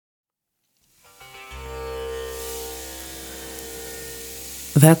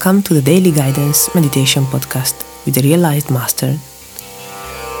Welcome to the Daily Guidance Meditation Podcast with the Realized Master.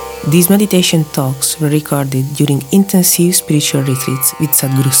 These meditation talks were recorded during intensive spiritual retreats with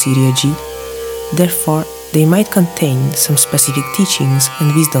Sadhguru Siriyoji. Therefore, they might contain some specific teachings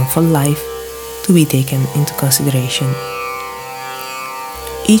and wisdom for life to be taken into consideration.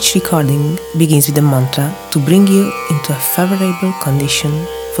 Each recording begins with a mantra to bring you into a favorable condition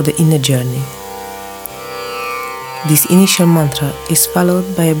for the inner journey. This initial mantra is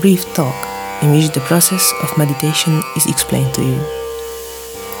followed by a brief talk in which the process of meditation is explained to you.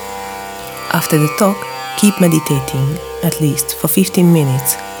 After the talk, keep meditating at least for 15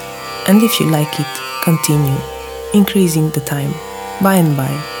 minutes, and if you like it, continue increasing the time by and by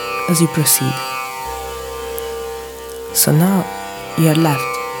as you proceed. So now you are left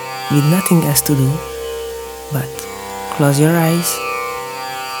with nothing else to do but close your eyes,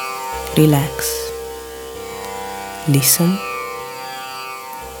 relax, listen,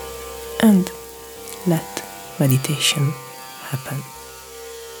 and let meditation happen.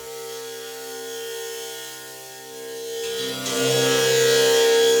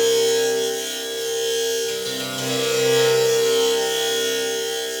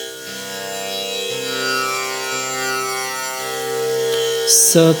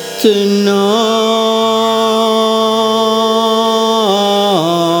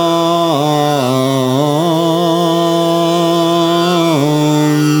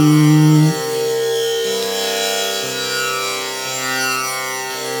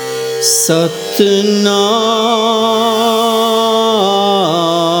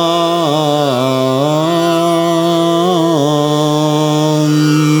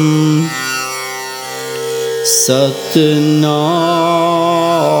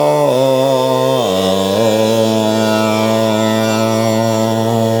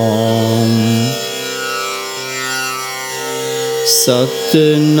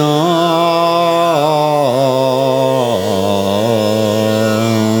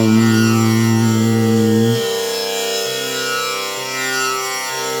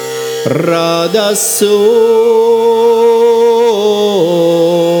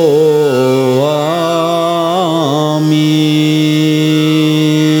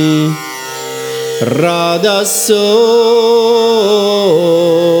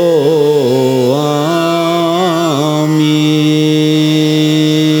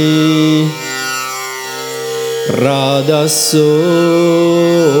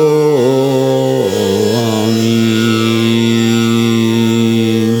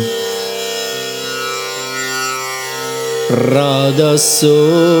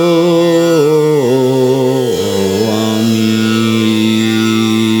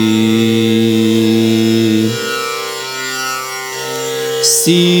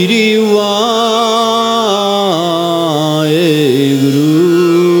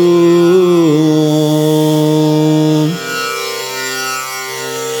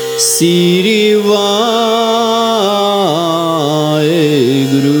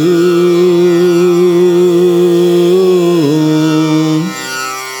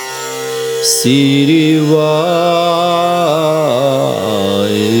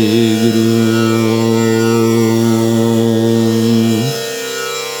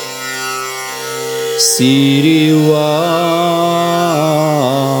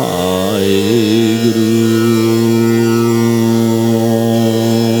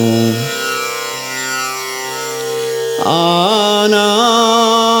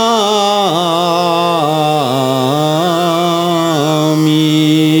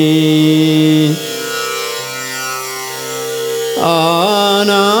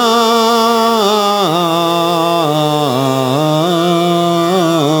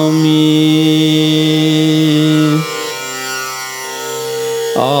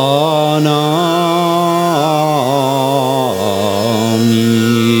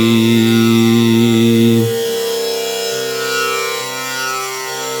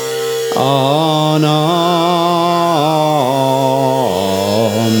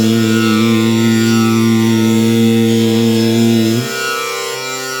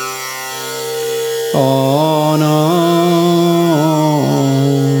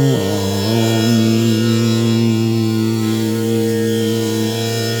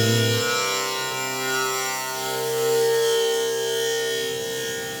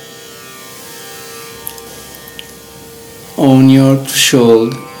 On your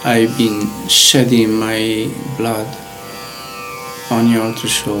threshold, I've been shedding my blood. On your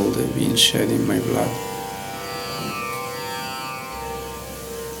threshold, I've been shedding my blood.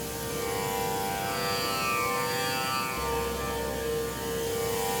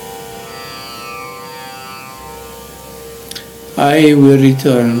 I will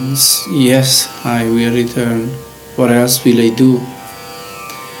return. Yes, I will return. What else will I do?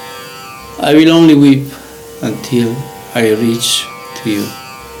 I will only weep until I reach to you.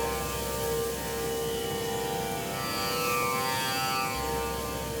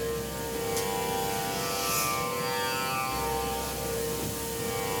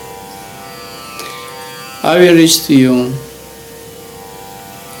 I will reach to you.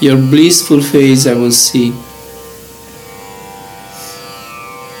 Your blissful face I will see.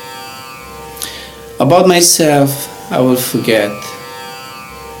 About myself I will forget.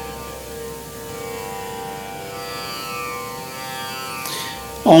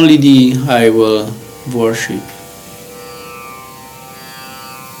 Only thee I will worship.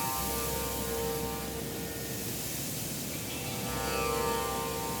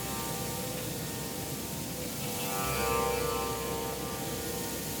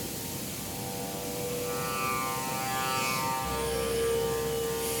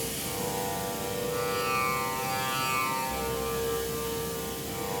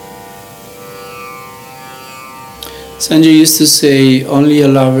 Sanjay used to say, only a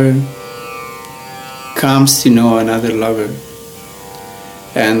lover comes to know another lover,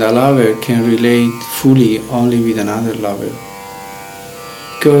 and a lover can relate fully only with another lover,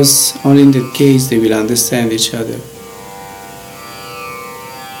 because only in that case they will understand each other.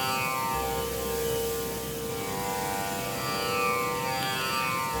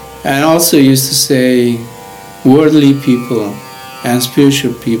 And also used to say, worldly people and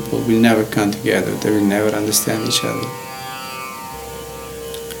spiritual people will never come together, they will never understand each other.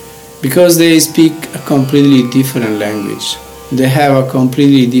 Because they speak a completely different language. They have a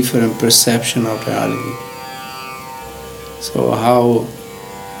completely different perception of reality. So how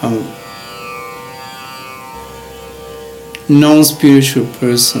a non-spiritual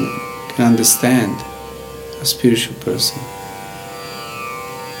person can understand a spiritual person?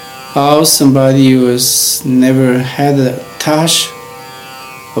 How somebody who has never had a touch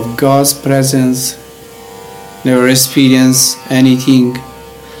of God's presence, never experienced anything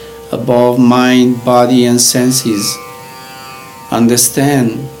above mind, body and senses,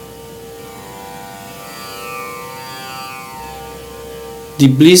 understand the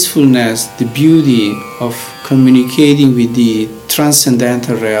blissfulness, the beauty of communicating with the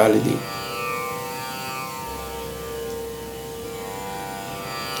transcendental reality.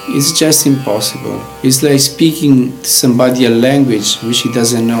 It's just impossible. It's like speaking to somebody a language which he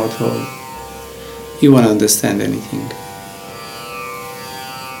doesn't know at all. He won't understand anything.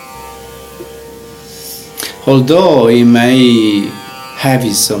 Although he may have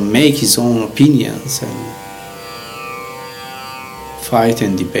make his own opinions and fight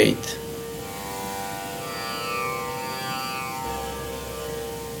and debate.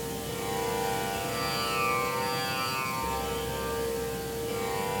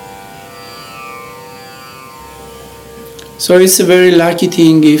 So it's a very lucky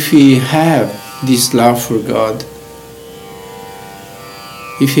thing if we have this love for God,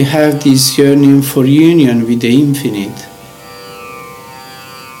 if we have this yearning for union with the infinite.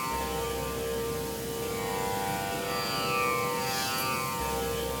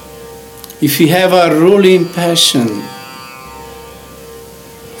 If we have a ruling passion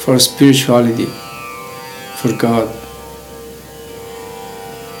for spirituality, for God.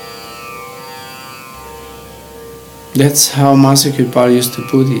 That's how Master Kripa used to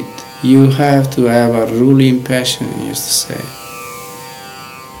put it. You have to have a ruling passion, he used to say.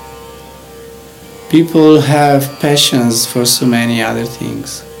 People have passions for so many other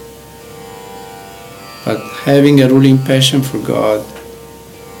things. But having a ruling passion for God,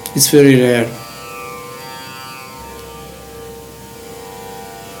 it's very rare.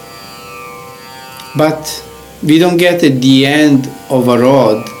 But we don't get at the end of a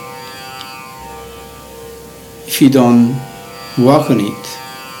road if you don't walk on it.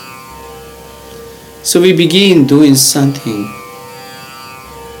 So we begin doing something.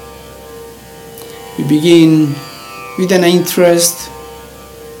 We begin with an interest,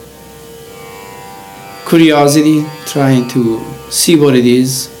 curiosity, trying to see what it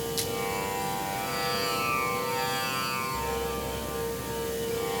is.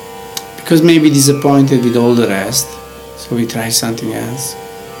 Because maybe disappointed with all the rest, so we try something else.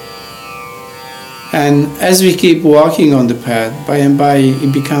 And as we keep walking on the path, by and by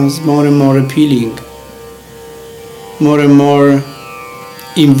it becomes more and more appealing, more and more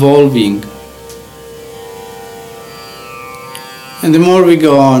involving. And the more we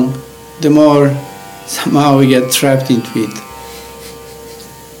go on, the more somehow we get trapped into it.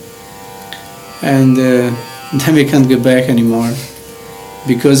 And then we can't go back anymore.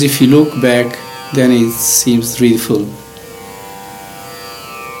 Because if you look back, then it seems dreadful.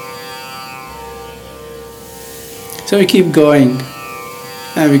 So we keep going,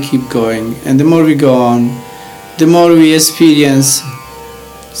 and we keep going, and the more we go on, the more we experience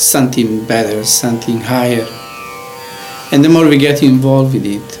something better, something higher, and the more we get involved with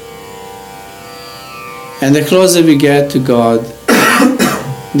it. And the closer we get to God,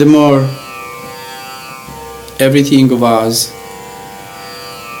 the more everything of us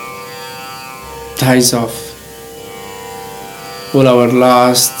dies off. All our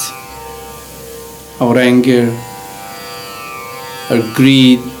lust, our anger, our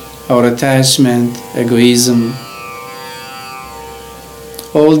greed, our attachment, egoism,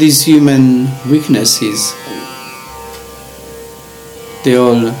 all these human weaknesses, they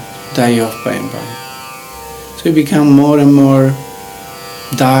all die off by and by. So we become more and more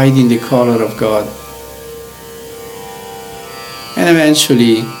dyed in the color of God. And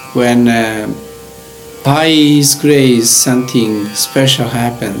eventually, when by His grace something special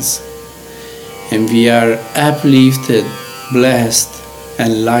happens, and we are uplifted, blessed,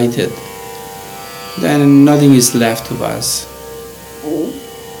 and lighted, then nothing is left of us.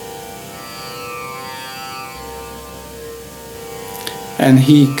 And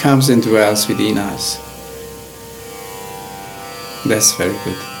He comes and dwells within us. That's very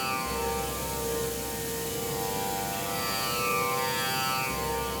good.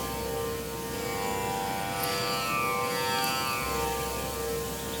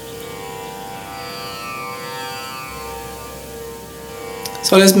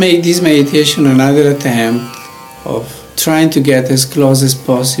 So let's make this meditation another attempt of trying to get as close as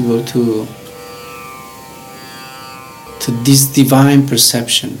possible to this divine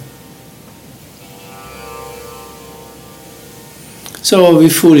perception. So we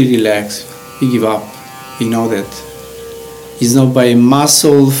fully relax, we give up, we know that it's not by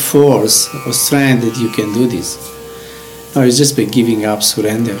muscle force or strength that you can do this. No, it's just by giving up,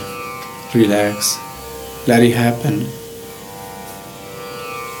 surrender, relax, let it happen.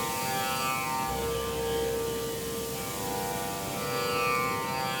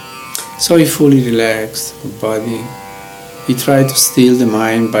 So we fully relax the body. We try to still the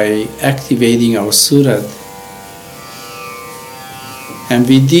mind by activating our surat. And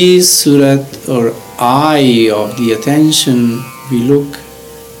with this surat or eye of the attention, we look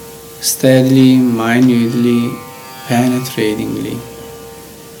steadily, minutely, penetratingly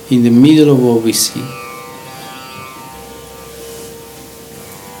in the middle of what we see.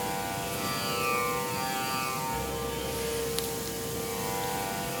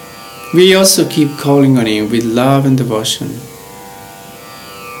 We also keep calling on Him with love and devotion.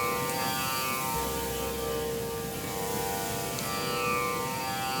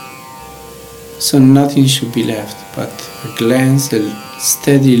 So nothing should be left but a glance that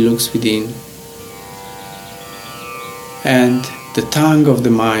steadily looks within, and the tongue of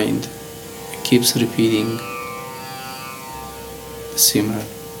the mind keeps repeating the Simran.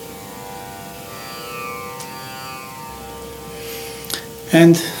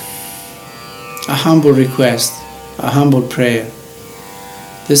 And a humble request, a humble prayer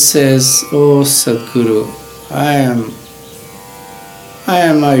that says, "Oh Sadguru, I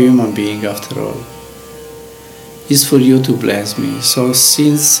am a human being after all. It's for you to bless me. So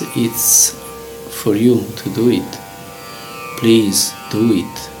since it's for you to do it, please do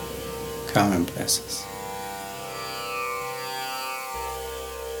it. Come and bless us."